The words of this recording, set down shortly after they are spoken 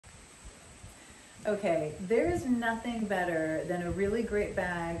Okay, there's nothing better than a really great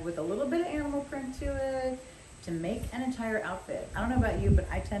bag with a little bit of animal print to it to make an entire outfit. I don't know about you, but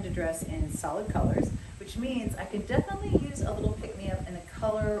I tend to dress in solid colors, which means I can definitely use a little pick-me-up in the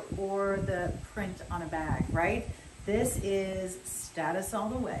color or the print on a bag, right? This is status all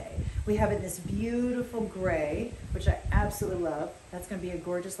the way. We have it in this beautiful gray, which I absolutely love. That's gonna be a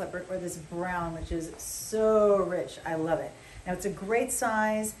gorgeous leopard, or this brown, which is so rich. I love it. Now it's a great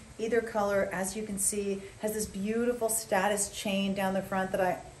size, either color, as you can see, has this beautiful status chain down the front that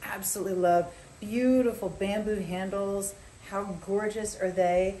I absolutely love. Beautiful bamboo handles. How gorgeous are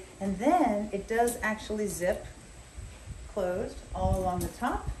they? And then it does actually zip closed all along the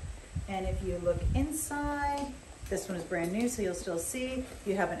top. And if you look inside, this one is brand new, so you'll still see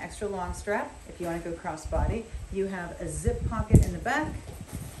you have an extra long strap if you want to go crossbody. You have a zip pocket in the back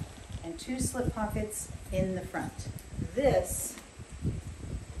and two slip pockets in the front. This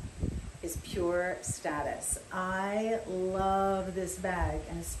is pure status. I love this bag,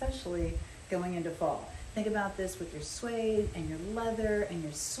 and especially going into fall. Think about this with your suede and your leather and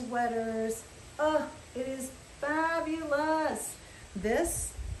your sweaters. Oh, it is fabulous.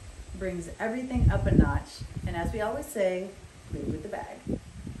 This brings everything up a notch, and as we always say, lead with the bag.